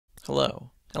Hello.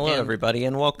 Hello, everybody,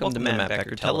 and welcome to Matt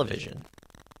Becker Television.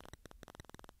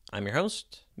 I'm your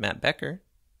host, Matt Becker,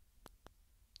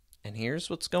 and here's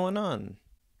what's going on.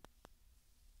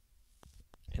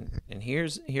 And here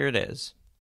it is.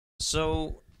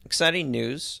 So, exciting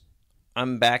news.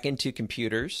 I'm back into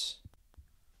computers.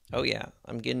 Oh yeah,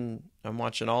 I'm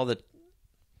watching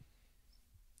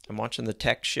the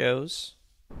tech shows.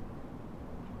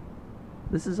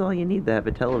 This is all you need to have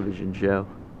a television show.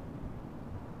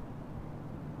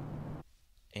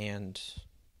 And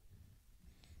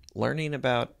learning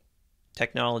about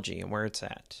technology and where it's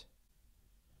at.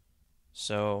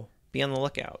 So be on the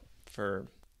lookout for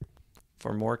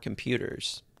more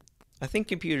computers. I think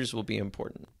computers will be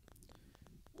important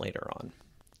later on.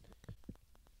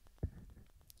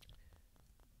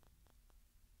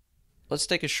 Let's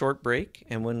take a short break,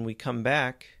 and when we come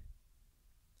back,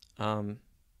 we'll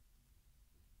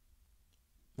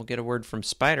get a word from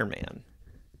Spider-Man.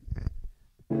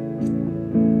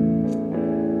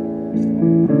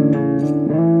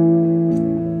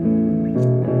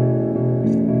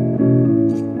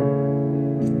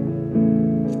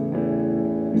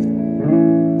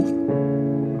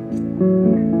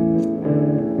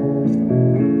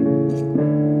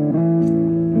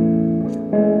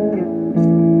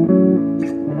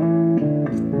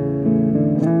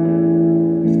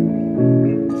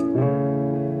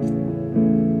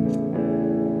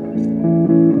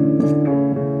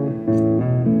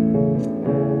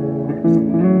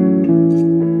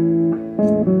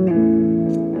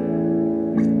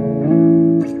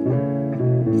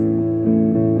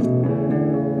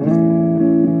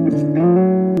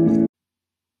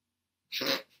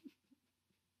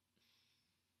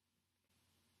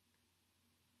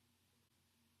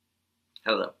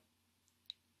 Hello.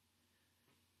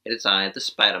 It is I, the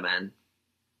Spider-Man,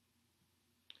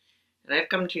 and I've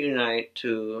come to you tonight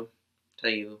to tell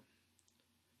you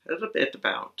a little bit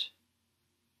about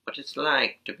what it's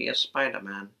like to be a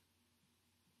Spider-Man.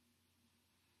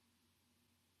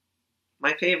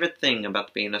 My favorite thing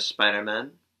about being a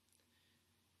Spider-Man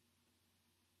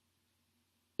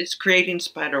is creating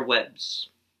spider webs.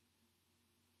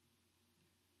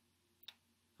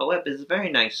 A web is a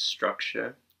very nice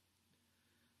structure.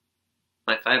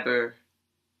 My fiber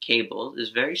cable is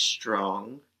very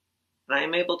strong, and I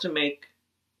am able to make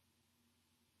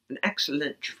an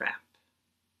excellent trap.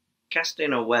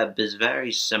 Casting a web is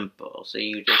very simple, so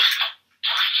you just...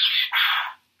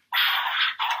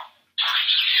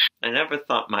 I never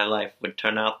thought my life would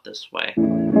turn out this way.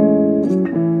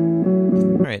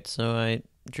 Alright, so I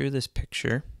drew this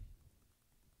picture.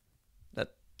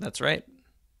 That's right.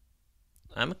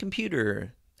 I'm a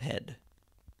computer head.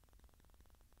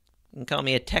 You can call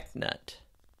me a tech nut.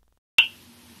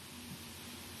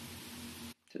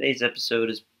 Today's episode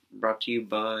is brought to you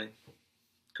by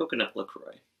Coconut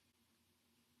LaCroix.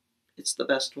 It's the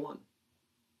best one.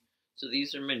 So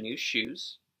these are my new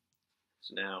shoes.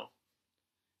 So now,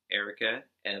 Erica,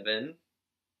 Evan,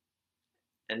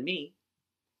 and me,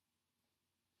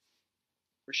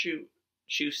 we're shoe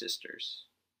sisters.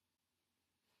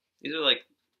 These are like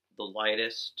the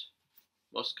lightest,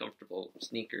 most comfortable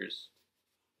sneakers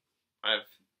I've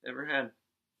ever had.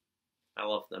 I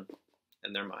love them,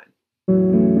 and they're mine.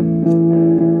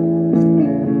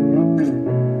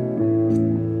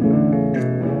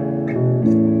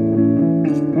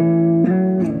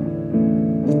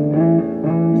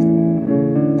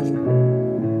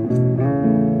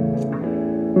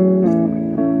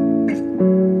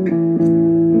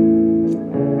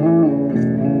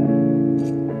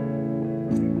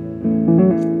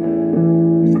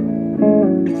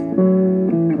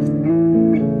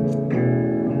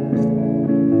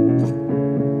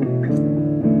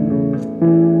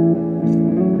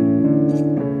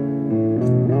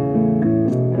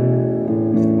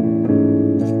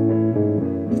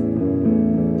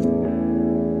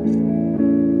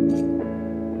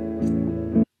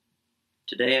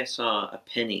 Today I saw a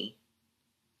penny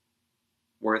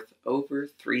worth over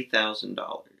 $3,000.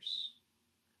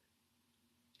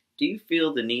 Do you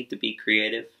feel the need to be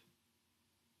creative?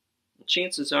 Well,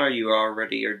 chances are you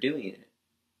already are doing it.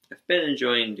 I've been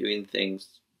enjoying doing things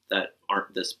that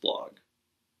aren't this blog.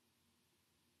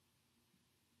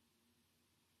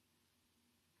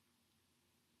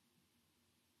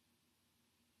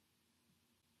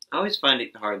 I always find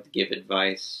it hard to give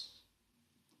advice.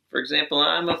 For example,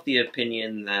 I'm of the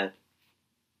opinion that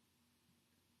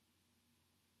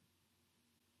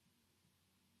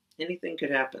anything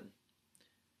could happen.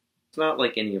 It's not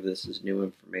like any of this is new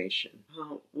information.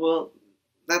 Oh, well,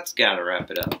 that's gotta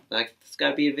wrap it up. That's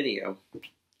gotta be a video.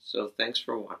 So thanks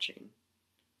for watching.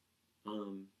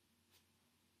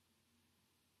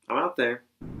 I'm out there.